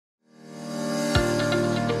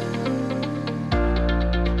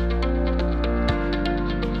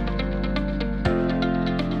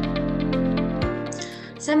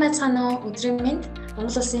Сайн байцгаана уу? Өдрийн мэнд.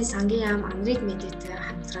 Монгол Улсын Сангийн Яам Unread медиатай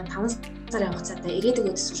хамтран 5 сарын хугацаатай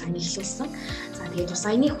ирээдүйгээ төсөвлө аяны эхлүүлсэн. За тэгээд бас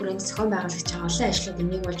аяны хүрээнд зохион байгуулагч байгаа олон ажлуудын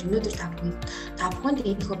нэг болж өнөөдөр та бүхэнд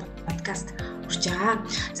энэхүү подкаст хүрч байгаа.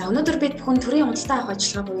 За өнөөдөр бид бүхэн төрийн худалдан авах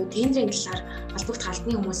ажиллагаа буюу тендерийн талаар холбогдох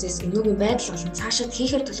албаны хүмүүсээс өнөөгийн байдал болон цаашид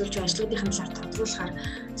хийхээр төлөвлөж буй ажлуудын талаар тодруулахаар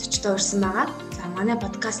зочдоо урьсан байгаа. За манай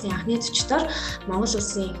подкастын анхны зочдоор Монгол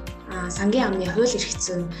Улсын Сангийн Яамны Хууль эрх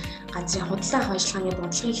зүйн газрын худалдан авах ажиллагааны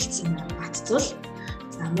бодлогын хэлтсийн Ц.Батзул.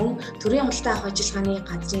 За мөн Төрийн худалдан авах ажиллагааны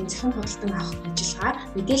газрын захин худалдан авах ажиллагаа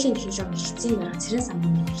мэдээллийн технологи хэлтсийн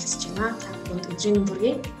Ц.Цэрэнсамбууны хэлцэж байна. За бүгд өдрийн мэнд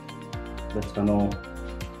хүргэе. Бацгаана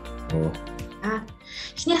уу.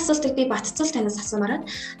 Эхний асуултыг би Батцул танаас асуумаар байна.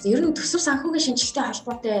 За ер нь төсөв санхүүгийн шинжилгээтэй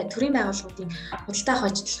холбоотой төрийн байгууллагуудын худалдан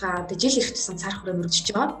авах ажиллагаа одоо жил ирэх тусам цар хүрээ мөрдөж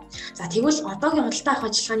байгаа. За тэгвэл одоогийн худалдан авах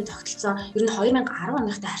ажиллагааны тогтолцоо ер нь 2010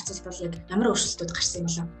 оныхтай харьцуулбал яг ямар өөрчлөлтүүд гарсан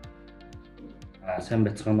юм бэ? Сайн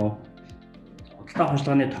байцгаана уу. Худалдан авах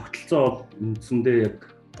ажиллагааны тогтолцоо бол үндсэндээ яг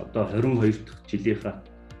одоо 22 дахь жилийнхаа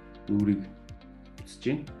үүрийг үзэж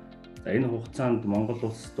байна. За энэ хугацаанд Монгол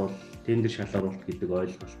улсад бол тендер шалгаруулалт гэдэг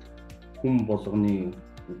ойлголт хүн болгоны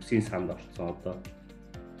үгсийн санд орсон. Одоо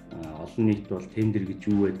олон нийт бол тендер гэж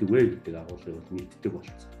юу байдаг вэ гэдэг агуулгыг бол мэддэг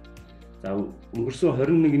болсон. За өнгөрсөн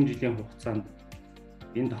 21 жилийн хугацаанд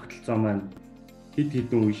энэ тогтолцоо маань хэд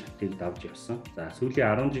хэдэн үе шатыг давж явсан. За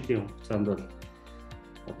сүүлийн 10 жилийн хугацаанд бол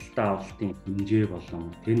худалдан авалтын хэмжээ болон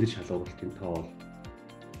тендер шалгуулалтын тоо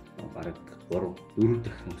бол бараг 3-4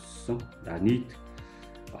 дахин өссөн. За нийт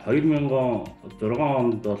 2006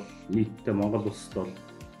 онд бол нийтдээ Монгол улсад бол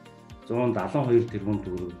 172 тэрбум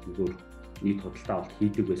төгрөгөөр нийт худалдан авалт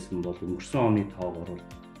хийдэг байсан бол өнгөрсөн оны тоогоор бол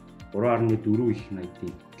 3.4 их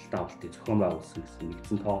найдын худалдан авалтыг зохион байгуулсан гэсэн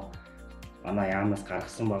нэгдсэн тоо манай яамнаас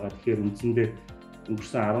гаргасан байгаа. Тэгэхээр үндсэндээ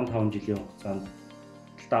өнгөрсөн 15 жилийн хугацаанд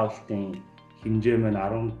худалдан авалтын хэмжээ маань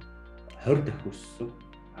 20 дахин өссөн.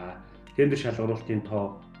 Тендер шалгаруулалтын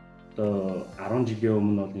тоо одоо 10 жилийн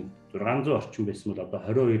өмнө бол 600 орчим байсан бол одоо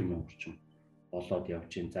 22 мянган орчим болоод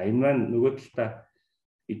явж байна. За энэ маань нөгөө талдаа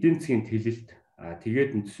эдийн засгийн тэлэлт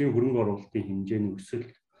тэгээд төсвийн хөрөнгө оруулалтын хэмжээний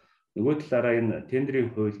өсөлт нөгөө талаараа энэ тендерийн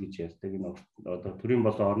хууль гэж ярьдаг энэ одоо төрийн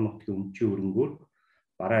болон орон нутгийн өмчийн хөрөнгөөр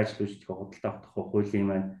бараа ажиллагчдын худалдан авах хуулийн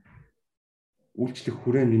маань үйлчлэх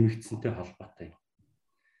хүрээнд нэмэгдсэнтэй холбоотой.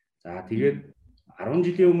 За тэгээд 10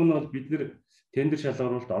 жилийн өмнө бол бид нэр тендер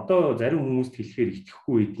шалгаруулалт одоо зарим хүмүүст хэлэхээр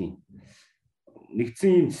итгэхгүй байдгийн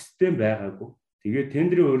нэгдсэн юм систем байгаагүй. Тэгээд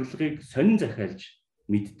тендерийн урилгыг сонин захиалж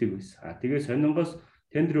мэддэг байсан. Тэгээд сонингоос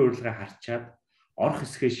тендерийн урилгыг харчаад орох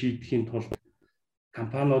хэсгээ шийдэхийн тулд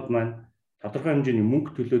компаниуд маань тодорхой хэмжээний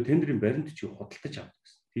мөнгө төлөө тендерийн баримт бичгийг худалдаж авдаг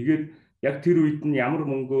гэсэн. Тэгээд яг тэр үед нь ямар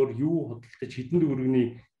мөнгөөр юу худалдаж хэдэн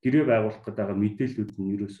төгрөгийн гэрээ байгуулах гэдэг байгаа мэдээллүүд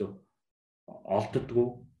нь ерөөсөө олддоггүй.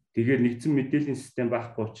 Тэгээд нэгдсэн мэдээллийн систем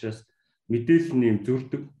байхгүй учраас мэдээлэл нь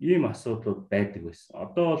зөрдөг ийм асуудлууд байдаг байсан.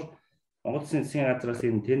 Одоо бол Монгол Улсын засгийн газраас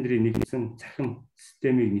энэ тендерийн нэгдсэн цахим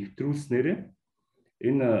системийг нэвтрүүлснээр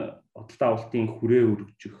энэ худалдан авалтын хүрээ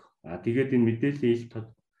өргөжих тэгээд энэ мэдээллийн ил тод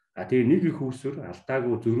тэгээд нэг их усүр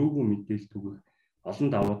алдаагүй зөрүүгүй мэдээлэл түгэх олон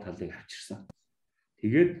давуу талыг авчирсан.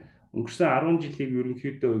 Тэгээд өнгөрсөн 10 жилийг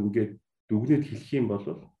ерөнхийдөө ингээд дүгнэж хэлэх юм бол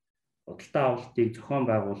худалдан авалтыг зохион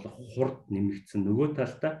байгуулах хурд нэмэгдсэн. Нөгөө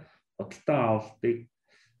талдаа худалдан авалтыг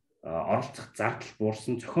оролцох зардал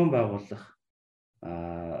буурсан, зохион байгуулах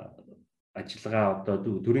ажиллагаа одоо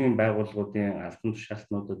төрийн байгууллагуудын албан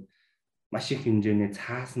тушаалтнуудад маш их хэмжээний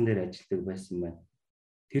цаасан дээр ажилладаг байсан байна.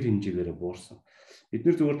 Тэр хэмжээгээр буурсан. Бид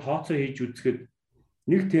нэр зүгээр тооцоо хийж үзэхэд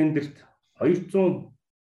нэг тендерт 200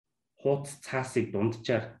 хуудас цаасыг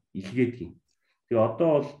дунджаар илгээдэг юм. Тэгээ одоо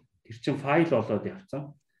бол тэр чин файл болоод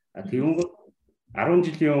явцсан. Тэгэнгүүт 10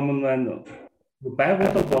 жилийн өмнө маань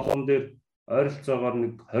байгууллага болгон дээр ойролцоогоор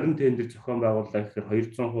нэг 20 тендер зохион байгууллаа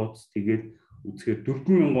гэхээр 200 хуудас тэгээд үзэхээр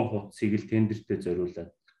 4000 хуудсыг л тендертэй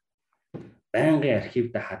зориулаад байнгын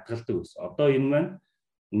архивд хадгалдаг байсан. Одоо энэ маань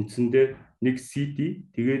үндсэндээ нэг CD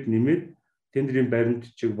тэгээд нэмээд тендерийн баримт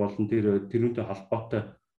бичиг болон тэрүүнтэй холбоотой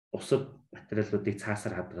бусад материалуудыг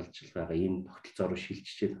цаасаар хадгалж байгаа ийм тогтолцоо руу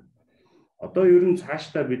шилжиж байна. Одоо ер нь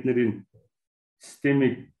цаашдаа бид нэр энэ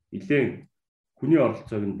системийг нэлээд хүний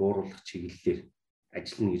оролцоог нь бууруулах чиглэлээр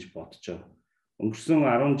ажиллана гэж бодож байгаа. Өнгөрсөн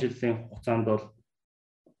 10 жилийн хугацаанд бол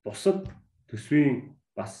бусад төсвийн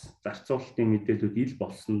бас зарцуулалтын мэдээлэлүүд ил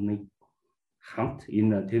болсныг хамт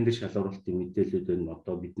энэ тендер шалгаруулалтын мэдээллүүдээр нь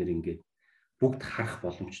одоо бид нэр ингээд бүгд харах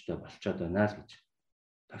боломжтой болчиход байна л гэж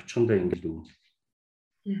товчхондоо ингэж дүгнэж байна.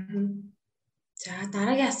 За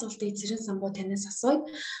дараагийн асуултыг Ц.Цэрэнсамбуу танаас асууя.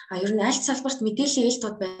 Ер нь аль салбарт мэдээллийн ил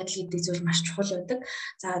тод байдал гэдэг зүйл маш чухал байдаг.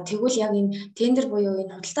 За тэгвэл яг энэ тендер буюу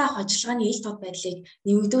энэ худалдан авах ажиллагааны ил тод байдлыг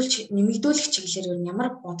нэмэгдүүлэх чиглэлээр ер нь ямар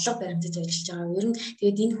бодлого баримтаж ажиллаж байгаа вэ? Ер нь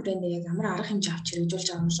тэгээд энэ хүрээнд яг ямар арга хэмжээ авч хэрэгжүүлж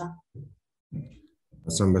байгаа юм лээ?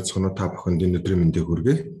 Сайн байцгаана уу та бүхэнд энэ өдрийн мэндийг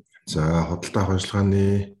хүргэе. За худалдан авах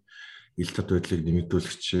ажиллагааны ил тод байдлыг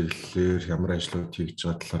нэмэгдүүлэх чиглэлээр ямар ажлууд хийж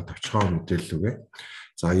байгаа талаар товчхон мэдээлэл өгье.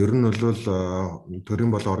 За ер нь бол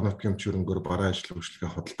төрийн болон орон нутгийн хэмжүүрээр бараа ажил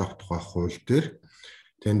үйлчлэгээ худалдан авах тухай хууль дээр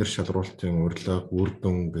тендер шалгуулалтын урилга, үр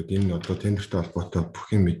дүн гэдэг энэ одоо тендертэй холбоотой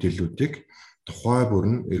бүхэн мэдээллүүдийг тухай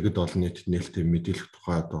бүрэн иргэд олон нийтэд нээлттэй мэдээлэх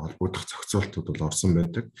тухай одоо холбогдох зохицуултууд бол орсон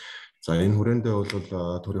байдаг. За энэ хүрээндээ бол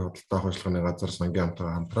төрийн худалдан авах ажиллагааны газар Сангийн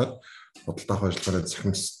Яамтайгаа хамтраад худалдан авах ажиллагааны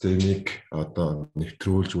захирам системийг одоо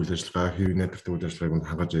нэвтрүүлж үйл ажиллагаа хэв найдвартай үйл ажиллагааг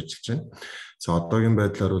хангаж ажиллаж байна. За одоогийн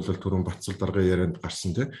байдлаар бол Ц.Батзул даргын ярианд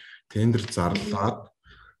гарсан тендер зарлаад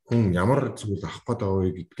хүн ямар зүйл авах гээд байгаа вэ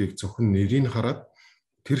гэдгийг зөвхөн нэрийг хараад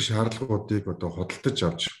тэр шаардлагуудыг одоо худалдаж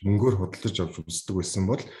авч мөнгөөр худалдаж авч үздэг байсан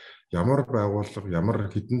бол ямар байгууллага ямар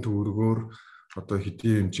хэдэн төгрөгөөр одоо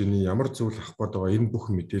хэдийн хэмжээний ямар зүйл авах гээд байгаа энэ бүх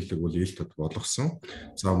мэдээллийг бол ил тод болгосон.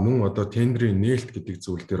 За мөн одоо тендерийн нээлт гэдэг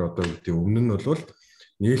зүйл дээр одоо үүдээ өмнө нь бол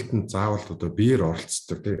нээлтэнд заавал одоо биеэр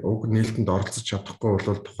оролцдог тийм уг нээлтэнд оролцож чадахгүй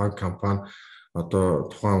бол тухайн компани одоо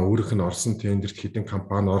тухайн өөрийнх нь орсон тендерт хэдэн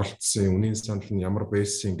компани оролцсон, үнийн санал нь ямар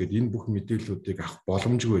байсан гэдэг энэ бүх мэдээллүүдийг авах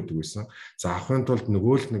боломжгүй байдаг байсан. За авахын тулд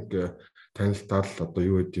нөгөө л нэг танилтал одоо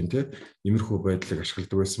юу гэдэг юм те иймэрхүү байдлыг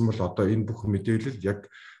ашигладаг байсан бол одоо энэ бүх мэдээлэл яг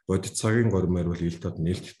бодит цагийн гормоор бол ил тод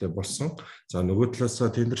нээлттэй болсон. За нөгөө талаасаа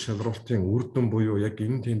тендер шалгуулалтын үр дүн буюу яг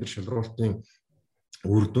энэ тендер шалгуулалтын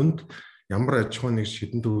үр дүнд ямар аж ахуйн нэгж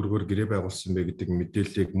хэдэн төгрөгөөр гэрээ байгуулсан бэ гэдэг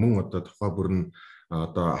мэдээллийг мөн одоо тухай бүрэн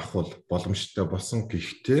одоо авах боломжтой болсон.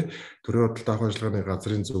 Гэхдээ төрийн худалдан авах ажиллагааны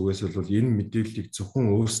газрын зүгээс бол энэ мэдээллийг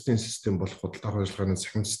зөвхөн өөрсдийн систем болох худалдан авах ажиллагааны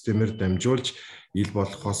захирам системээр дамжуулж ил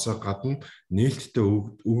болохоос гадна нээлттэй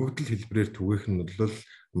өгөгдөл хэлбэрээр түгээх нь бол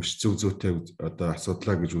маш зөв зүйтэй одоо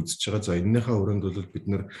асуудлаа гэж үзэж байгаа. За энэнийхээ өрөөнд бол бид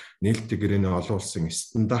нар нээлттэй гэрээний олон улсын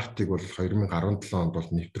стандартыг бол 2017 онд бол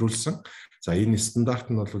нэвтрүүлсэн. За энэ стандарт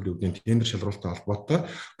нь бол үүдний тендер шалгуулалттай холбоотой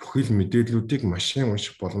бүхэл мэдээллүүдийг машин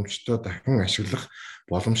унших боломжтой дахин ашиглах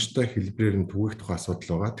боломжтой хэлбэрээр нь түгээх тухай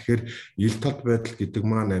асуудал байгаа. Тэгэхээр ил тод байдал гэдэг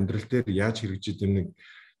маань амьдрал дээр яаж хэрэгжиж ирнэ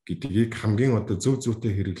гэдгийг хамгийн одоо зөв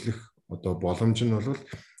зүйтэй хэрэглэх одоо боломж нь бол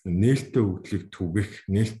нээлттэй өгдлийг түгэх,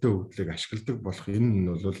 нээлттэй өгдлийг ашигладаг болох энэ нь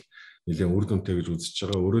бол нэлээд үр дүнтэй гэж үзэж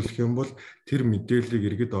байгаа. Өөрөөр хэлэх юм бол тэр мэдээллийг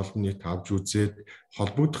иргэд олон нийт авч үзээд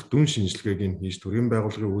холбогдох дүн шинжилгээг нь хийж төрийн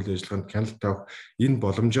байгууллагын үйл ажиллагаанд хяналт тавих энэ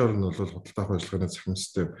боломжоор нь бол худалдан авах ажиллагааны захирам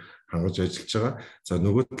систем хангаж ажиллаж байгаа. За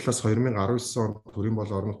нөгөө талаас 2019 онд төрийн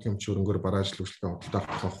болон орон нутгийн хэмжүүрээр бараа ажил үйлчлэгээ худалдан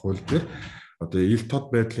авах хууль дээр одоо ил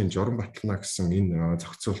тод байдлын журам батална гэсэн энэ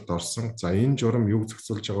зохицуулалт орсон. За энэ журам юг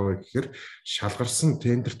зохицуулж байгаа вэ гэхээр шалгарсан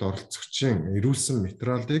тендерт оролцогчийн ирүүлсэн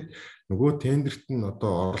материалыг нөгөө тендерт нь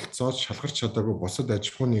одоо оролцоод шалгарч чадаагүй бусад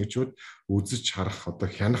аж ахуйн нэгжүүд үзэж харах одоо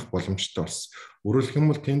хянах боломжтой болсон. Өөрөөр хэлэх юм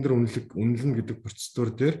бол тендер үнэлнэ гэдэг процедур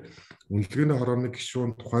дээр үнэлгээний хорооны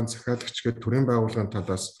гишүүн тухайн захиалагч гэдэг төрийн байгууллагын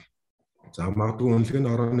талаас за магадгүй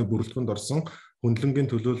үнэлгээний хорооны бүрэлдэхүүнд орсон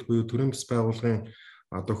хөндлөнгийн төлөөлөл буюу төрийн бас байгууллагын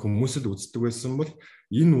одоо хүмүүс л үздэг байсан бол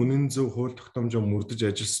энэ үнэн зөв хууль тогтоомжоо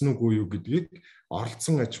мөрдөж ажилласан уу юу гэдгийг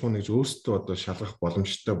оролцсон аж ахуй нэгж өөрсдөө одоо шалгах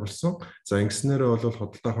боломжтой болсон. За ингэснээрээ бол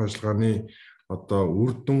худалдан авах ажиллагааны одоо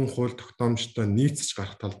үр дүн хууль тогтоомжтой нийцэж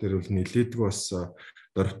гарах тал дээр бол нэлээдгүй бас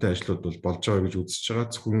дөрвтэй ажлууд бол болж байгаа гэж үзэж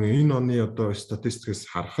байгаа. Зөвхөн энэ оны одоо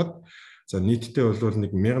статистикээс харахад за нийтдээ бол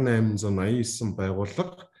нэг 1889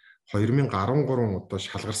 байгууллага 2013 одоо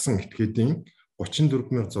шалгарсан этгээдийн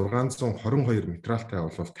 34622 материалтай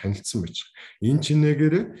бол танилцсан байж байгаа. Энэ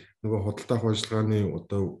чинээгээр нөгөө худалдан авах ажиллагааны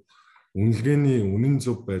одоо үнэлгээний үнэн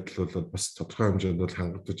зөв байдал бол бас тодорхой хэмжээнд бол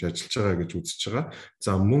хангагдаж ажиллаж байгаа гэж үзэж байгаа.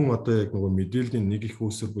 За мөн одоо яг нөгөө мэдээллийн нэг их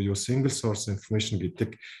үүсвэр буюу single source information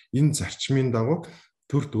гэдэг энэ зарчмын дагуу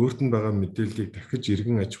төрд өөрт нь байгаа мэдээллийг дахиж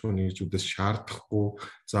иргэн аж ахуйн нэгжүүдээс шаардахгүй.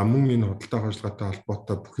 За мөн энэ худалдан авах ажиллагаатай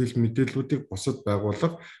холбоотой бүхэл мэдээллүүдийг бусад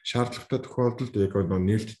байгууллага шаардлагатай тохиолдолд яг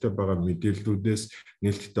нээлттэй байгаа мэдээллүүдээс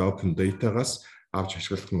нээлттэй open data-гаас авч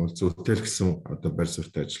ашиглах нь бол зүйтэй л гэсэн одоо барь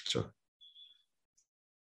суурьтай ажиллаж байгаа.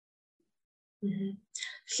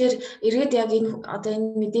 Тэгэхээр иргэд яг энэ одоо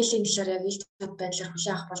энэ мэдээллийн талаар яг ил тод байдлаар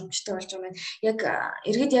хүлээн авах боломжтой болж байгаа юм. Яг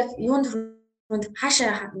иргэд яг юунд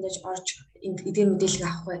хаашаа хандаж орж эдгээр мэдээллийг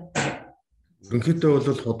авах вэ? Ерөнхийдөө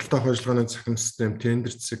бол худалдан авах ажиллагааны цахим систем,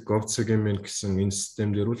 тендер цэг, говцгийн гэсэн энэ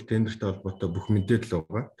системдэр бол тендертэй холбоотой бүх мэдээлэл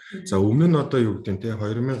байгаа. За өмнө нь одоо юу гэдэг нь те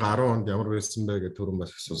 2010 онд ямар байсан бэ гэдэг түрүүн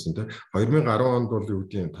бас асуусан те. 2010 онд бол юу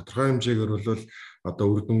гэдэг нь тодорхой хэмжээгээр бол одоо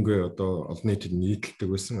үр дүнгээ одоо олон нийтэд нийтэлдэг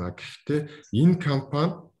байсан. Гэхдээ энэ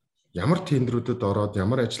компани ямар тендерүүдэд ороод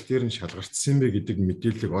ямар ажил дээр нь шалгартсан бэ гэдэг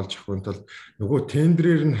мэдээллийг олж авахын тулд нөгөө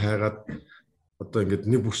тендерээр нь хайгаад одоо ингээд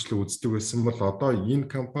нэг бүрчлэг үздэг байсан бол одоо энэ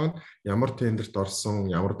компани ямар тендерт орсон,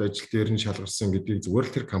 ямар ажил дээр нь шалгарсан гэдгийг зүгээр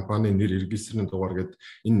л тэр компанийн нэр, регистрийн дугаар гээд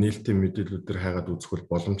энэ нээлттэй мэдээллүүдээр хайгаад үзэх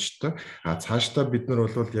боломжтой. Цаашдаа бид нар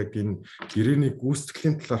бол яг энэ гэрээний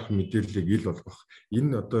гүйцэтгэлийн талаарх мэдээллийг ил болгох.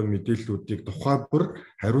 Энэ одоо мэдээллүүдийг тухай бүр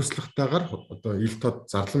хариуцлагатайгаар одоо ил тод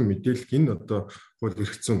зарлан мэдээлэх энэ одоо хууль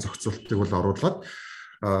эрх зүйн зохицуултыг бол оруулаад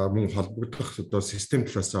мөн холбогдох одоо систем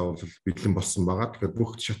талаасаа бол бэлэн болсон байгаа. Тэгэхээр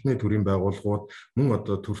бүх шатны төрийн байгууллагууд мөн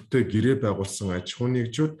одоо төртөө гэрээ байгуулсан аж ахуй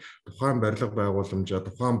нэгжүүд тухайн барилга байгууламжаа,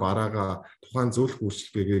 тухайн бараагаа, тухайн зөвлөх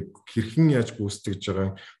үйлчилгээгээ хэрхэн яаж гүйцэтгэж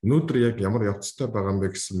байгаа, өнөөдөр яг ямар явцтай байгаа юм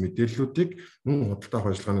бэ гэсэн мэдээллүүдийг мөн худалдан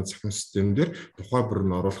авах ажиллагааны цахим системээр тухай бүр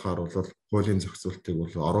нь оруулахаар бол хуулийн зохицуултыг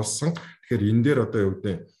бол оруулсан. Тэгэхээр энэ дээр одоо юу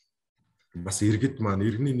гэдэг бас иргэд маань,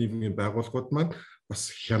 иргэний нийгмийн байгууллагууд маань бас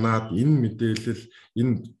хянаад энэ мэдээлэл,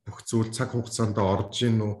 энэ бүх зүйл цаг хугацаанд орж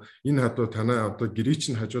ийн үү, энэ танай одоо гэрээ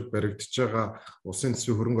чинь хажууд баригдаж байгаа улсын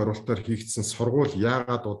төсвийн хөрөнгө оруулалтаар хийгдсэн сургууль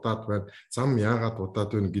яагаад удаад байна, зам яагаад удаад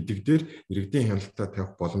байна гэдэг дээр иргэдийн хяналтаа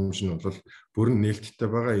тавих боломж нь бол бүрэн нээлттэй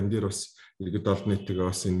байгаа. Энэ дээр бас иргэд олон нийтэйгээ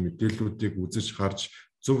бас энэ мэдээллүүдийг үзэж харж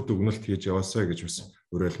зөв дүгнэлт хийж яваасаа гэж бас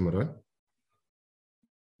уриалмаар байна.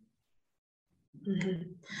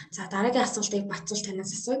 За дараагийн асуултыг Батзул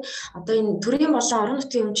танаас асууя. Одоо энэ төрийн болон орон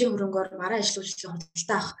нутгийн хэмжээ хөрөнгөөр бараа ажилуулжлыг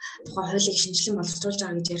худалдан авах тухай хуулийг шинжилэн боловсруулж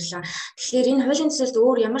байгаа гэж ярьлаа. Тэгэхээр энэ хуулийн төсөлд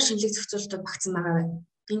өөр ямар шинжилгээ зохицуулалтууд багтсан байгаа вэ?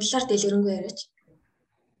 Энэ талаар дэлгэрэнгүй яриач.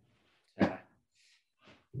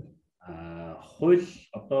 Хууль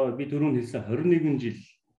одоо би түрүүн хэлсэн 21 жил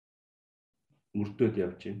мөрдөөд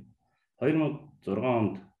явж байна. 2006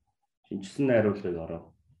 онд шинжилсэн найруулгыг ороод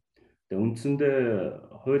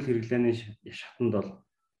үндсэндээ хууль хэрэглээний шатанд бол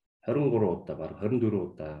 23 удаа, баг 24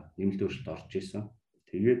 удаа нэмэлт өөрчлөлт орж исэн.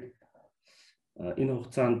 Тэгээд энэ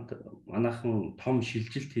хугацаанд манайхан том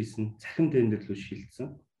шилжилт хийсэн, цахим тендер рүү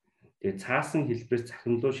шилжсэн. Тэгээд цаасан хэлбэрээр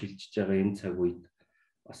цахим руу шилжиж байгаа энэ цаг үед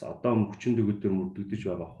бас одоо хүчин төгөлдөр мөрдөгдөж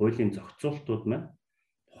байгаа хуулийн зохицуултууд маань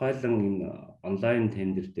тухайлан энэ онлайн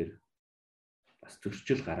тендер дээр бас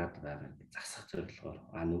зөрчил гараад байгаа засах зорилгоор.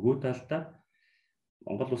 Нөгөө талдаа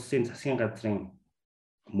Монгол улсын засгийн газрын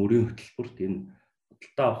мөрийн хөтөлбөрт энэ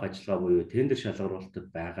худалдан авах ажиллагаа буюу тендер шалгаруулалтад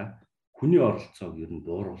байгаа хүний оролцоог ер нь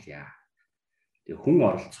бууруулъя. Тэгээ хүн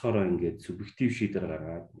оролцохороо ингээд субъектив шийдвэр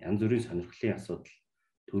гаргаад янз бүрийн сонирхлын асуудал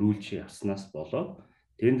төрүүлж явснаас болоод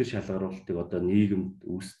тендер шалгаруулалтыг одоо нийгэмд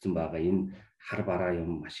үүссэн байгаа энэ хар бараа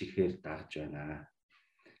юм маш ихээр дагж байна.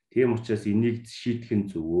 Тийм учраас энийг шийдэх нь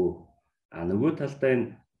зөвөө. Нөгөө талдаа энэ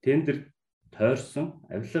тендер тойрсон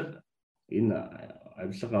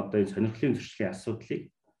авилга одоо энэ сонирхлын зөрчлийн асуудлыг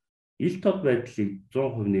ил тод байдлыг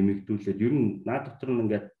 100% нэмэгдүүлээд ер нь наад дотор нь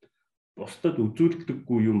ингээд бусдад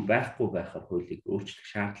үзүүлдэггүй юм байхгүй байхаар хуулийг өөрчлөх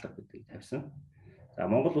шаардлага гэдгийг тавьсан. За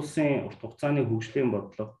Монгол улсын урт хугацааны хөгжлийн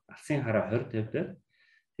бодлого алсын хараа 2050 дээр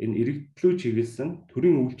энэ иргэдлөө чиглэсэн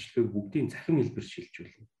төрийн үйлчлэгийг бүгдийн цахим хэлбэр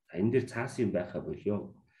шилжүүлнэ. За энэ дээр цаасан юм байхаа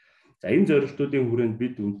болёо. За энэ зорилтуудын хүрээнд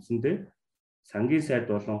бид үндсэндээ сангийн сайд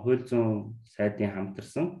болон хууль зүйн сайдын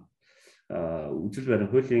хамтарсан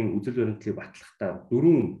хуулийн үзэл баримтлалыг батлахдаа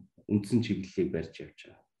 4 үндсэн чиглэлийг барьж явж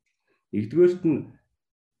байгаа. Нэгдүгээрт нь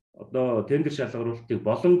одоо тендер шалгаруулалтыг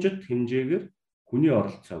боломжит хэмжээгээр хүний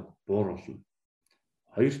оролцоог бууруулна.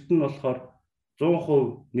 Хоёрт нь болохоор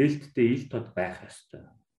 100% нээлттэй ил тод байх ёстой.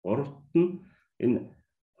 Гуравт нь энэ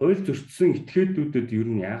хууль зөрчсөн этгээдүүдэд ер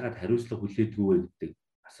нь яагаад хариуцлага хүлээдэггүй вэ гэдэг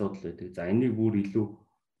асуудал байдаг. За энийг бүр илүү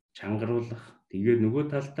чангаруулах. Тэгээд нөгөө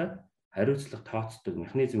талдаа хариуцлага тооцдог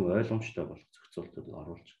механизм ойлгомжтой болох зохицуултуудыг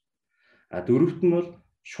оруулж. Дөрөвт нь бол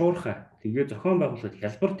шуурхай. Тэгээ зохион байгуулалт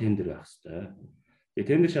хялбар тендер байх ёстой. Тэгээ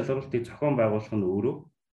тендер шалгаруулалтыг зохион байгуулах нь өөрөө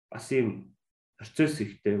бас ийм процесс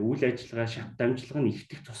ихтэй, үйл ажиллагаа шат дамжлага нь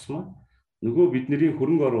ихтэх тусмаа нөгөө бидний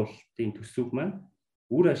хөрөнгө оруулалтын төсөв маань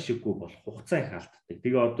үр ашиггүй болох хугацаа их алддаг.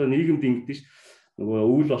 Тэгээ одоо нийгэмд ингэдэж ш нөгөө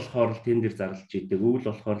өвөл болохоор л тендер зарлж идэг, өвөл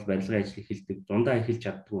болохоор л барилгын ажил эхэлдэг, дундаа эхэлж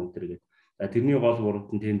чаддгүй энэ төр гэдэг. Тэрний гол бурууд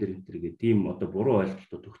нь тендер энэ төр гэдэг тийм одоо буруу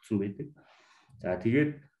ойлголтууд өгсөн байдаг. За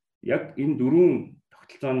тэгээд яг энэ 4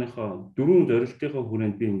 тогтолцооныхоо 4 зорилтынхоо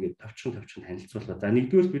хүрээнд би ингээд товчхон танилцууллаа. За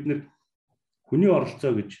нэгдүгээр бид нэр хүний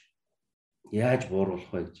оролцоо гэж яаж бууруулах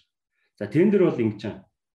вэ гэж. За тендер бол ингэж байна.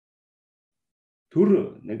 Төр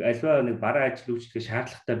нэг альва нэг бараа ажил үйлчлэгээ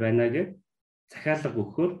шаардлагатай байна гэж захиалга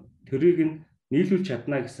өгөхөөр тэрийг нь нийлүүлж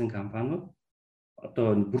чадна гэсэн компаниуд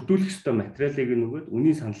одоо бүрдүүлэх ёстой материалыг нөгөөд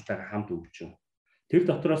үнийн саналтайгаар хамт өгч байна. Тэр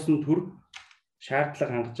дотроос нь төр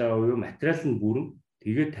шаардлага хангаж байгаа буюу материал нь бүрэн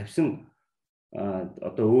тэгээд тавьсан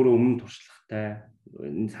одоо өөрөө өмнө туршлагатай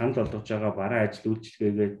санал болгож байгаа бараа ажил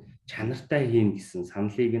үйлчилгээгээ чанартай хийн гэсэн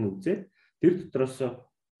саналыг нь үзээд тэр дотроос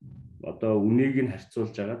одоо үнийг нь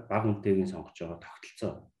харьцуулж агаад бага үнэтэйг нь сонгож байгаа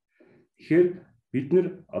тогтолцоо. Тэгэхээр бид нэр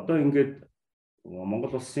одоо ингээд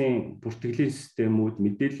Монгол улсын бүртгэлийн системүүд,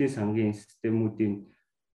 мэдээллийн сангийн системүүдийн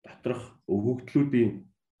доторх өгөгдлүүдийн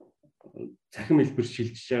цахим хэлбэр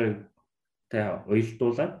шилжиж байгаатай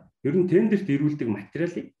уялдуулаад ер нь тендерт ирүүлдэг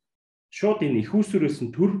материалыг шууд энэ их усүрээс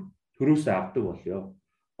нь төрөөс авдаг болёо.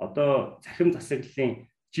 Одоо цахим засаглалын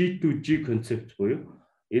G2G концепт буюу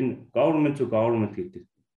энэ government to government гэдэг.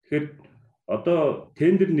 Тэгэхээр одоо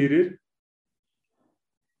тендер нэрээр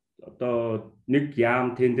одоо нэг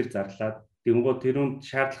яам тендер зарлаад тэнгуү тэрүүнд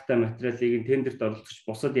шаардлагатай материалыг нь тендерт оролцож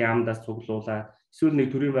бусад яамдаас цуглуулад эсвэл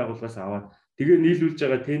нэг төрийн байгууллагаас аваад тэгээ нийлүүлж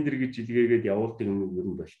байгаа тендер гэж илгээгээд явуулдаг юм ер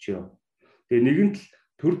нь болчихё. Тэгээ нэгэнт л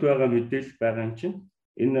төрд байгаа мэдээлэл байгаа юм чинь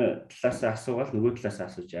энэ талаас асуугаад нөгөө талаас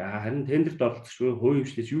асууж харин тендерт оролцох хувийн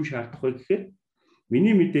хвшлээс юу шаардах вэ гэхээр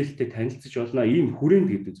миний мэдээлэлтэй танилцж болно ийм хүрээнд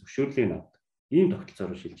гэдэг зөвшөөрлийг авдаг. Ийм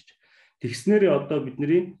тогтолцоороо шилжиж. Тэгснээрээ одоо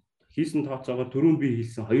бидний хийсэн тооцоогоор түрүүн би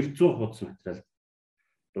хэлсэн 200 хуудас материал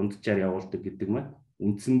дунджаар явуулдаг гэдэг маань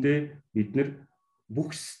үндсэндээ бид нэр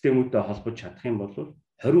бүх системүүдтэй холбож чадах юм бол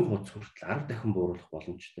 20 хуудас хүртэл 10 дахин бууруулах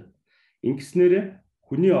боломжтой. Ингэснээр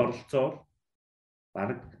хүний оролцоо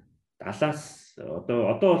бараг 70-аас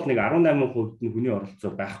одоо бол нэг 18% нь хүний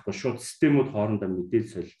оролцоо байхгүй шууд системүүд хоорондоо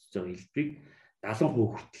мэдээлэл солилцож байгаа хэлбэрийг 70%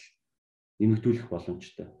 хүртэл нэмэгдүүлэх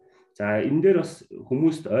боломжтой. За энэ дээр бас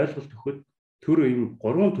хүмүүст ойлголт өгөхөд төр ийм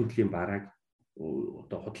 3 төрлийн барааг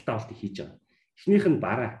одоо худалдан авалтыг хийж байгаа. Эхнийх нь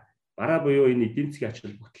бараа буюу энэ эдийн засгийн ач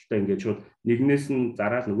холбогдолтой ингээд шууд нэгнээс нь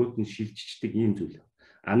зараад нөгөөт нь шилжчихдэг ийм зүйл.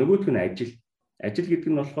 Нөгөөх нь ажил. Ажил гэдэг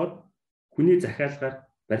нь болохоор хүний захиалгаар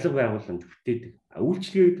барилга байгууламж бүтээдэг.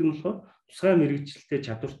 Үйлчлэгээ гэдэг нь болохоор тусгай мэргэжилтэй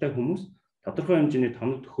чадвартай хүмүүс тодорхой хэмжээний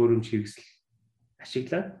тоног төхөөрөмж хэрэгсэл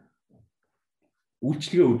ашиглаад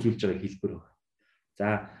үйлчлэгээ үзүүлж байгаа хэлбэр байна. За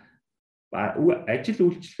ажил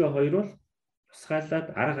үйлчлэгээ хоёр бол тусгайлаад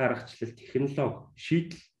арга аргачлал, технологи,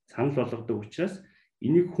 шийдэл санал болгодог учраас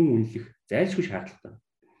энийг хүн үнэлэх зайлшгүй шаардлагатай.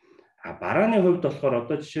 Барааны хувьд болохоор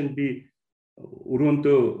одоо жишээ нь би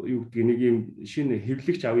өрөөндөө юу гэдэг нэг юм шинэ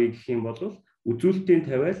хэвлэгч авъя гэх юм бол үзүүлэлтийн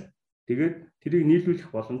тавиал тэгээд тэрийг нийлүүлэх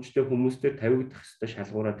боломжтой хүмүүстээр тавигдах ёстой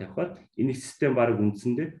шалгуураа тавихад энэ систем баг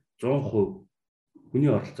үндсэндээ 100%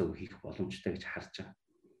 хүний оролцоог хийх боломжтой гэж харж байгаа.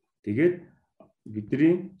 Тэгээд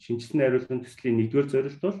бидний шинжилсэн хариултын төслийн 1-р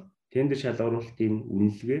зорилт бол тендер шалгаруулалтын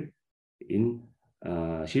үнэлгээ энэ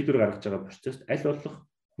шийдвэр гаргаж байгаа процесст аль болох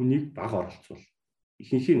хүнийг бага оролцуул.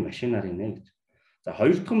 Ихэнх нь машинаарийнэ гэж. За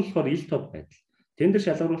хоёр дахь нь болохоор ил тод байдал. Тендер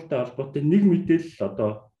шалгаруулалттай холбоотой нэг мэдээлэл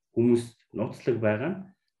одоо хүмүүс нууцлаг байгаа нь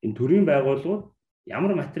энэ төрийн байгууллагууд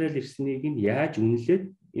ямар материал ирснийг нь яаж үнэлээд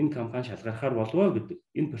энэ компани шалгарахаар болов гэдэг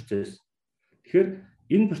энэ процесс. Тэгэхээр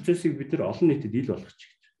энэ процессыг бид нар олон нийтэд ил болгочих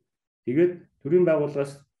гэж. Тэгээд төрийн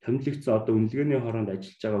байгууллагаас томилогдсон одоо үнэлгээний хооронд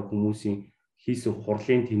ажиллаж байгаа хүмүүсийн хийсэн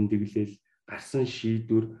хурлын тэмдэглэл, гарсан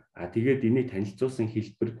шийдвэр, тэгээд энийг танилцуулсан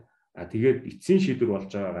хэлбэр, тэгээд эцсийн шийдвэр болж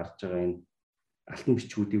байгаа гарч байгаа энэ алтан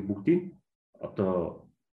бичгүүдийг бүгдийг одоо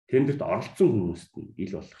тендерт оролцсон хүмүүст нь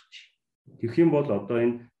ил болгочих. Тэгэх юм бол одоо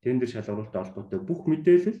энэ тендер шалгаруулалттай холбоотой бүх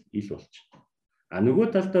мэдээлэл ил болчихно. Нөгөө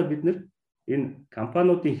талдаа бид нар энэ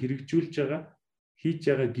компаниудын хэрэгжүүлж байгаа хийж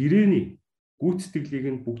байгаа гэрээний гүйцэтгэлийг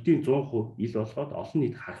нь бүгдийн 100% ил болгоод олон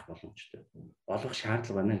нийт харах боломжтой. Болгох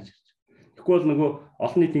шаардлага байна гэж хэлж. Тэгэхгүй бол нөгөө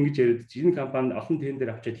олон нийт ингэж яриад чи энэ компани олон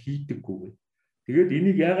тендер авчаад хийдэггүй. Тэгээд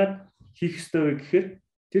энийг яагаад хийх ёстой вэ гэхээр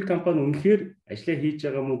тэр компани үнэхээр ажиллаа хийж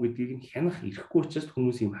байгаа мó гэдгийг нь хянах ирэхгүй учраас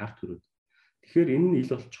хүмүүс юм харт төрөөд. Тэгэхээр энэ нь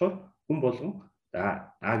ил болчоор хүн болгон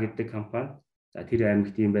гэдэг компани за тэр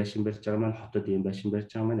аймагт ийм байшин барьж байгаа маань хотод ийм байшин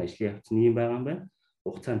барьж байгаа маань ажлын явц нь ийм байгаа юм байна.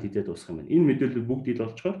 Хугацаанд хідээд дуусах юм байна. Энэ мэдээлэл бүгд ил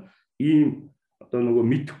болчоор ийм одоо нөгөө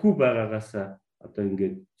мэдхгүй байгаагаас одоо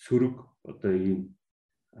ингээд сөрөг одоо ийм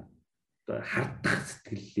одоо хардах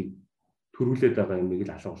сэтгэлийг төрүүлээд байгаа юмыг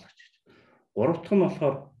л алга болгож байна. Гурав дахь нь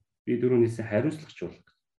болохоор би дөрөвнийсэн хариуцлагч болох.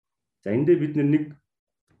 За энэ дээр бид нэг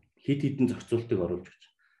хит хитэн зохицуултыг оруулж өгч.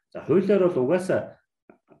 За хуулиар бол угаасаа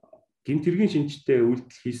гэмтэргийн шинжтэй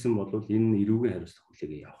үйлдэл хийсэн бол энэ эрүүгийн хариуцлага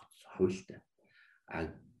хүлээгээ явах хуультай.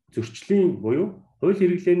 Зөрчлийн буюу хууль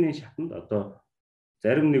хэрэглээний шатанд одоо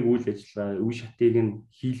зарим нэг үйл ажиллагаа үе шатыг нь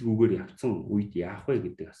хийлгүүгээр явцсан үед яах вэ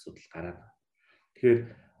гэдэг асуудал гараад байна. Тэгэхээр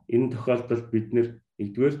энэ тохиолдолд бид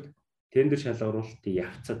нэгдүгээр тендер шалгаруулалтын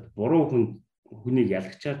явцад буруу хүнийг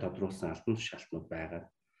ялагчаар тодруулсан албан тушаалтнууд байгаа.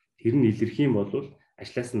 Тэр нь илэрх юм бол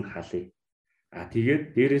ажлаас нь халъя.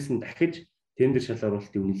 Тэгээд дээрэс нь дахиж тендер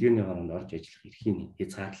шалгаруулалтын үнэлгээний хооронд орж ажиллах эрхийг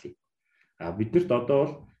хязгаарлая. Биднэрт одоо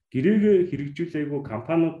бол гэрээгээ хэрэгжүүлээгүй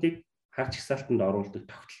компаниудыг харж хсаалтанд оруулдаг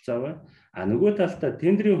тогтолцоо байна. Нөгөө талдаа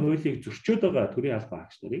тендерийн хуулийг зөрчөөд байгаа төрийн албан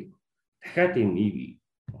агч нарыг дахиад ийм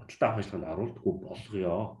худалдан авах ажиллагаанд оруулдаггүй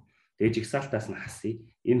болгоё. Дээж хсаалтаас нь хасъя.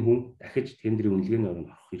 Энэ хүн дахиж тендерийн үнэлгээний оронд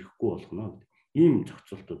орох хэрэггүй болгоно гэдэг ийм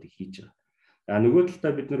зохицуултуудыг хийж байгаа. Нөгөө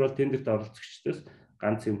талдаа бид нар бол тендерт оролцогчдоос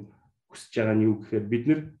ганц юм хүсэж байгаа нь юу гэхээр бид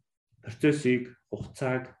нар процессыг,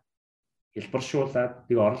 хугацааг хэлбэршүүлээд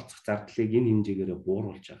тэг оролцох зардлыг энэ хэмжээгээр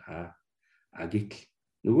бууруулж байгаа. Гэтэл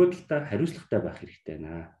нөгөө талдаа хариуцлагатай байх хэрэгтэй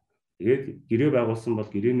байна. Тэгээд гэрээ байгуулсан бол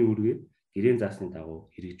гэрээний үргээ гэрээний заасны дагуу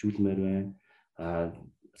хэрэгжүүлмээр байна.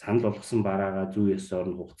 Санал болгосон бараагаа зүй ёсоор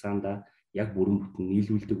нь хугацаанд яг бүрэн бүтэн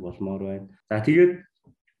нийлүүлдэг болмоор байна. Тэгээд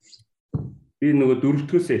би нөгөө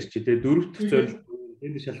дөрөвдгөөсөө ирчээ. Тэгээд дөрөвдөх зорилго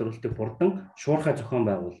тендер шалгаруулалтыг хурдан шуурхай зохион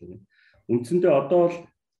байгуулах. Үндсэндээ одоо бол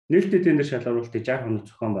нээлттэй тендер шалгаруулалтыг 60 хоног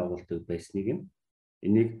зохион байгуулдаг байсныг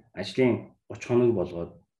энийг ажлын 30 хоног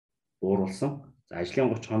болгоод бууруулсан.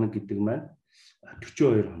 Ажлын 30 хоног гэдэг маань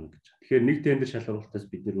 42 хоног гэж. Тэгэхээр нэг тендер шалгаруулалтаас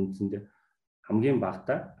бид нэр үндсэндээ хамгийн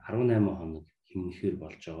багадаа 18 хоног хэмнэхээр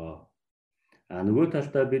болж байгаа. Нөгөө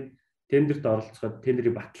талдаа бид тендерт оролцоход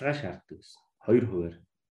тендерийн баталгаа шаарддаг гэсэн. 2%.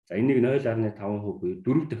 Энийг 0.5% буюу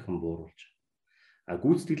 4 дахин бууруулж.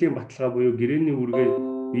 Гүйцэтгэлийн баталгаа буюу гэрээний үргээ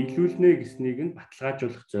биелүүлнэ гэснийг нь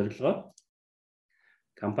баталгаажуулах зорилгоо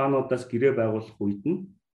компаниудаас гэрээ байгуулах үед нь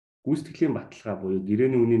гүйцэтгэлийн баталгаа буюу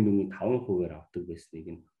гэрээний үнийн дүнгийн 5%-аар авдаг байсныг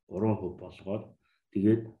нь 3% болгоод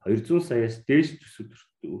тэгээд 200 саяас дээш төсөв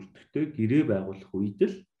өртөгтэй гэрээ байгуулах үед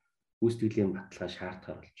л гүйцэтгэлийн баталгаа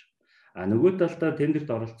шаардахаар болж байгаа. Нөгөө талдаа тендерт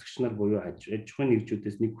оролцогч нар буюу аж ахуйн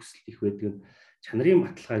нэгжүүдээс нэг хүсэлт их байдаг нь чанарын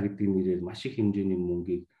баталгаа гэдэг нэрээр маш их хэмжээний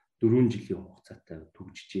мөнгийг 4 жилийн хугацаатай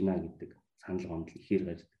төгжиж гинэ гэдэг санал гомдол ихээр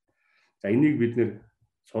гардаг. Энийг бид нэр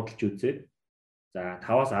судалж үзээд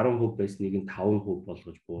 5-аас 10% байсныг нь 5%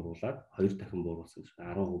 болгож бууруулад 2 дахин бууруулсан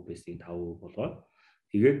 10% байсныг 5% болгоод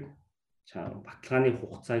тэгээд баталгааны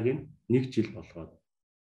хугацааг нь 1 жил болгоод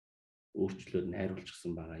өөрчлөлөд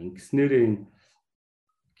найруулчихсан байгаа. Ингэснээрээ энэ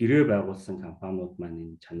гэрээ байгуулсан компаниуд маань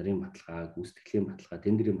энэ чанарын баталгаа, гүйцэтгэлийн баталгаа,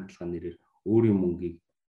 тендерийн баталгаа нэрээр өөрийн мөнгийг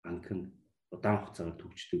банкнд удаан хугацаагаар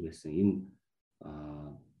төгждөг байсан. Энэ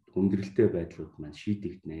хүндрэлтэй байдлууд маань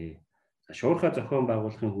шийдэгдэнэ. Шуурхай зохион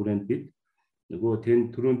байгуулахын хүрээнд бид нөгөө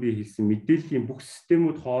түрүүнд би хэлсэн мэдээллийн бүх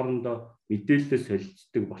системүүд хоорондоо мэдээлэлээ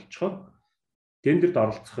солилцдог болчоор тендерт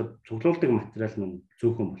оролцоход цуглуулдаг материал маань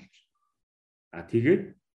зөөхөн болчих. Тэгээд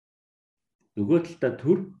нөгөө талдаа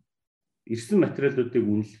төр ирсэн материалуудыг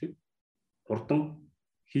үнэлэхэд хурдан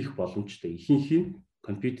хийх боломжтой. Ихэнх нь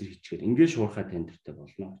компьютер хийчихээр ингээд шуурхай тендертэй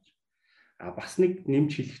болно гэж. Бас нэг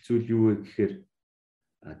нэмж хэлэх зүйл юу вэ гэхээр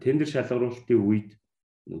тендер шалгаруулалтын үед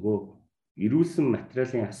нөгөө ирүүлсэн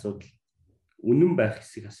материалын асуудал үнэн байх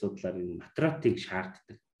хэсэг асуудлаар энэ нотариатыг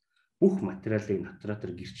шаарддаг. Бүх материалыг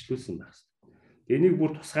нотариатаар гэрчлүүлсэн байх хэрэгтэй. Энийг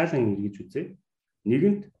бүр тусгайлан эргэж үзээ.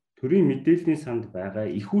 Нэгэнт төрийн мэдээллийн санд байгаа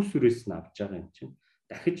их усүрээс нь авч байгаа юм чинь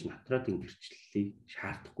дахиж нотариатын гэрчлэлийг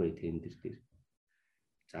шаардахгүй тендер дээр.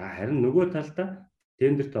 Харин нөгөө талдаа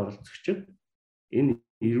тендерт оролцогчид энэ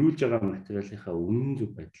ирүүлж байгаа материалынхаа үнэн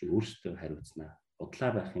зөв байдлыг өөрсдөө хариуцнаа.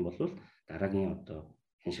 Бодлоо байх юм бол дараагийн одоо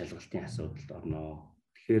хэн шалгалтын асуудалд орно.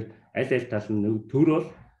 Тэгэхээр аль тал нь төр бол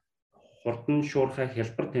хурдан шуурхай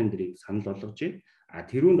хялбар тендерийг санал болгож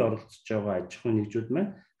тэрүүнд оролцож байгаа аж ахуйн нэгжүүд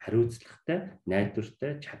маань хариуцлагатай,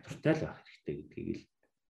 найдвартай, чадвартай л байх хэрэгтэй гэдгийг л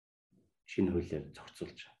шинэ хуулиар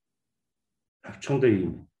зохицуулж байгаа. Авчхондоо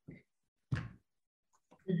юм.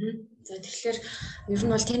 Тэгэхээр ер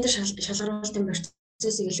нь бол тендер шалгаруулалтын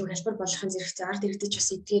процессыг илүү хялбар болгохын зэрэгцээ ард иргэдэж бас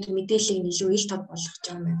эдгээр мэдээллийг илүү ил тод болгож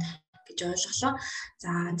байгаа юм байна гэж ойлголоо.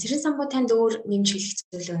 Ц.Батзул танд өөр нэмж хэлэх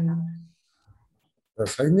зүйл байна уу?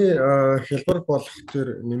 Саяны хялбар болох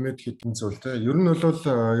төр нэмээд хэдэн зүйл те. Ер нь бол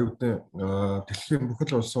юу гэдэг дэлхийн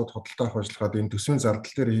бүхэл улсууд худалдан авах ажиллагаад энэ төсвийн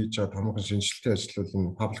зардал дээр хийж байгаа томхон шинжилтийн ажил бол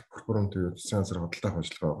энэ public procurement буюу төсвийн газар худалдан авах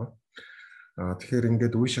ажиллагаа байгаа. Тэгэхээр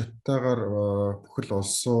ингээд үе шаттайгаар бүхэл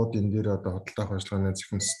улсууд энэ дээр одоо худалдан авах ажиллагааны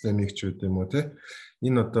цэвэн системийг ч үгүй юм уу те.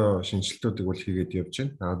 Энэ одоо шинжилтүүдийг бол хийгээд явж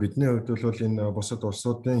байна. Бидний хувьд бол энэ бусад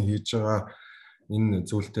улсуудын хийж байгаа энэ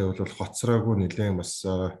зүйлтэй бол хоцроогүй нэлээд бас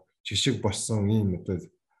жишг болсон ийм одоо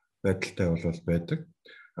байдалтай бол байдаг.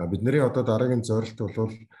 Бидний одоо дараагийн зорилт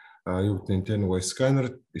бол юу гэдэг нь нөгөө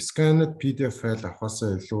сканер PDF файл авахаас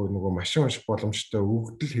илүү нөгөө машин унших боломжтой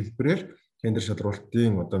өгөгдөл хэлбэрээр тендер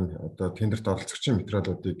шалгаруулалтын одоо тендерт оролцогчийн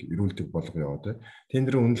материалуудыг ирүүлдэг болгоё тий.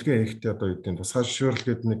 Тендерийн үнэлгээ хийхдээ одоо юу гэдэг нь тусгай зөвшөөрөл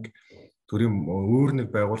гэдэг нэг төрийн өөр нэг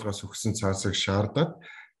байгууллагаас өгсөн цаасыг шаардаад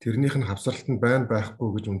тэрнийх нь хавсралтанд байна байхгүй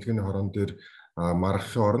гэж үнэлгээний хорон дээр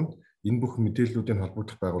маргахын оронд энэ бүх мэдээллүүдийн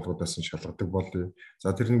холбогдох байгууллагуудаас нь шалгадаг болов.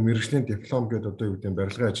 За тэрний мэргэжлийн диплом гэдэг одоо юу гэдэг нь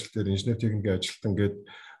барилгын ажил дээр инженер техникийн ажилтан гэдэг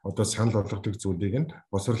одоо санал болгодог зүйлийг нь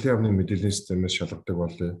босрлын яамны мэдээллийн системээс шалгадаг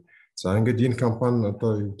болов. За ингээд энэ компани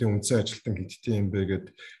одоо юу гэдэг үндсэн ажилтан хэдтэй юм бэ гэд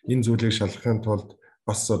энэ зүйлийг шалгахын тулд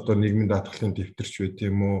бас одоо нийгмийн даатгалын дэвтэрч байт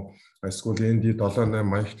юм уу? Эсвэл ND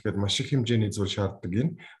 7880 гэдэг маш их хэмжээний зүйл шаарддаг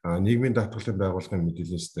энэ нийгмийн даатгалын байгууллагын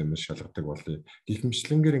мэдээллийн системээс шалгадаг болов. Гэх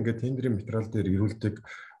мэтлэнгээр ингээд тендерийн материал дээр ирүүлдэг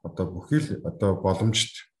одоо бүхэл одоо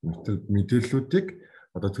боломжит мэдээллүүдийг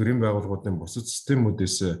одоо төрийн байгууллагуудын бусад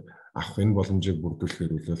системүүдээс авах энэ боломжийг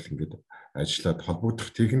бүрдүүлэхээр үл ингээд ажиллаад холбогдох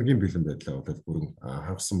техникийн бэлэн байдлаа бол бүрэн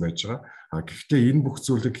хангасан байж байгаа. Гэхдээ энэ бүх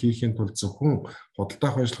зүйлийг хийхин тулд зөвхөн худалдан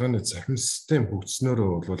авах ажиллагааны цахим систем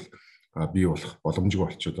хөгжснөөрөө бол бий болох боломжгүй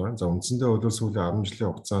болчиход байгаа. За үндсэндээ бол сүүлийн 10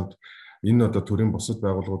 жилийн хугацаанд энэ одоо төрийн бусад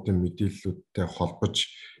байгууллагуудын мэдээллүүдтэй холбож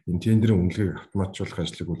энэ тендерийн үнэлгээг автоматжуулах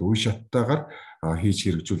ажлыг бол үе шаттайгаар хийж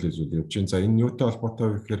хэрэгжүүлээд зүйл явж байна. За энэ юутай холбоотой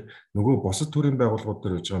вэ гэхээр нөгөө бусад төрийн байгууллагууд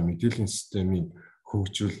дээр байж байгаа мэдээллийн системийн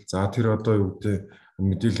хөгжүүл, за тэр одоо юу гэдэг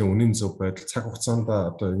мэдээллийн үнийн зөв байдал, цаг хугацаанд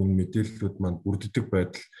одоо энэ мэдээллүүд манд бүрддэг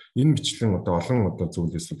байдал, энэ мэтлэн одоо олон одоо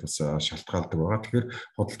зүйлээс бас шалтгаалдаг байгаа. Тэгэхээр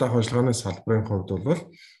худалдан авах ажиллагааны салбарын хувьд бол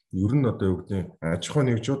ер нь одоо юу гэдэг аж ахуйн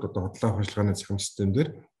нэгжүүд одоо худалдан авах ажиллагааны цахим систем дээр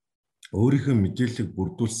өөрийнхөө мэдээллийг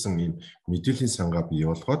бүрдүүлсэн ийм мэдээллийн сангаа бий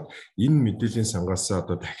болгоод энэ мэдээллийн сангаас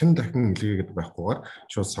одоо дахин илгээгээд байхгүйгээр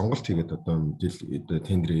шууд сонголт хийгээд одоо мэдээлэл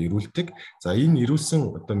тендерээ ирүүлдэг. За энэ ирүүлсэн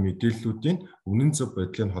одоо мэдээллүүдийн үнэн зөв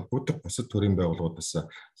байдлыг холбогдох бусад төрийн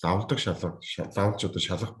байгууллагуудаас лавлж одоо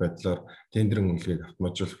шалгах байдлаар тендерийн үнэлгээг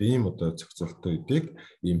автоматжуулах ийм одоо зохицуултын үеийг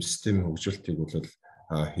ийм системийн хөгжүүлэлтийг бол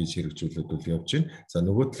хийж хэрэгжүүлээд үл явж байна. За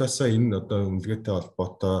нөгөө талаасаа энэ одоо үнэлгээтэй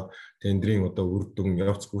холбоотой тендерийн одоо үр дүн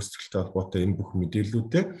явц гүйцэтгэлтэй холбоотой энэ бүх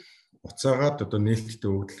мэдээллүүдээ буцаагаад одоо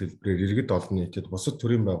нээлттэй өгөгдөл хэлбэрээр иргэд олон нийтэд бусад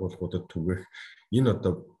төрийн байгууллагуудад түгээх энэ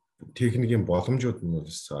одоо техникийн боломжууд нь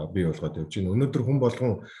бас бий болгоод явж байна. Өнөөдөр хүн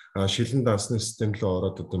болгон шилэн дансны систем рүү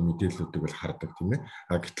ороод одоо мэдээллүүдийг бол хардаг тийм ээ.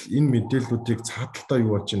 Гэтэл энэ мэдээллүүдийг цааталтаа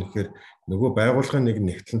юу болж байна гэхээр нөгөө байгууллагын нэг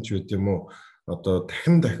нэгтлэнч байд юм уу? Одоо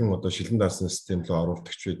дахин одоо шилэн даасны систем рүү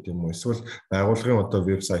оруулдаг ч байд юм уу? Эсвэл байгууллагын одоо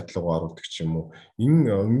вебсайт руу оруулдаг ч юм уу?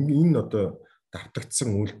 Энэ одоо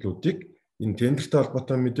давтагдсан үйлдэлүүдийг энэ тендертэй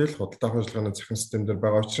холбоотой мэдээлэл худалдан авах ажиллагааны цахим систем дээр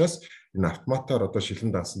байгаа учраас энэ автоматар одоо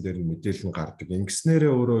шилэн даасан дээр мэдээлэл нь гардаг.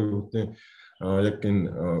 Ингэснээрээ өөрөө юу гэдэг яг энэ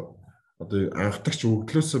одоо анхдагч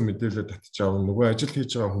өгдлөөсөө мэдээлэл татж авах нөгөө ажил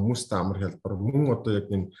хийж байгаа хүмүүстэй амар хялбар мөн одоо яг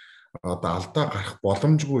энэ одоо алдаа гарах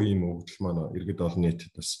боломжгүй ийм өгдөл маань иргэд олон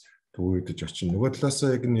нийтэд бас төвөөгдөж очино. Нөгөө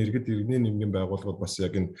талаасаа яг энэ иргэд иргэний нэмгийн байгууллагууд бас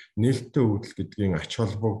яг энэ нээлттэй өгдөл гэдгийн ач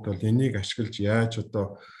холбогдол энийг ашиглаж яаж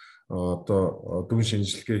одоо дүн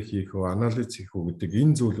шинжилгээ хийх үү, анализ хийх үү гэдэг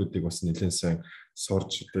энэ зүйлүүдийг бас нэлээд сайн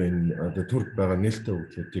сурч одоо энэ төрд байгаа нээлттэй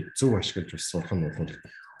өгдлүүдийг зөв ашиглаж бас сурах нь бол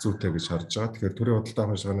зүйтэй гэж харж байгаа. Тэгэхээр төрийн худалдан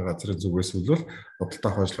авах ажиллагааны газрын зүгээс бол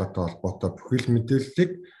худалдан авах ажиллагаатай холбоотой бүхэл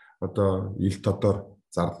мэдээллийг одоо ил тодор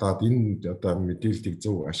зарлаад энэ одоо мэдээллийг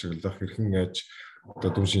зөв ашиглах, хэрхэн яаж одоо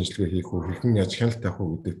дүн шинжилгээ хийх үү, хэрхэн яаж хяналт авах үү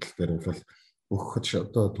гэдэг тал дээр бол бүх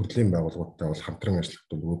одоо төрлийн байгууллагуудтай бол хамтран ажиллах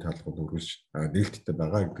нөгөө талбарт өргөж нээлттэй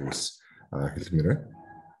байгаа гэдгээс хэлмээр байна.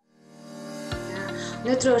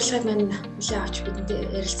 Өнөөдөр урилгыг маань нэлээд авч бидэнтэй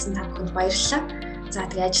ярилцсан та бүхэнд баярлалаа. За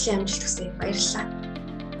тэгээ ажлын амжилт хүсье. Баярлалаа.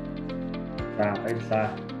 За баярлалаа.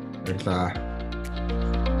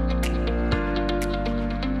 Баярлалаа.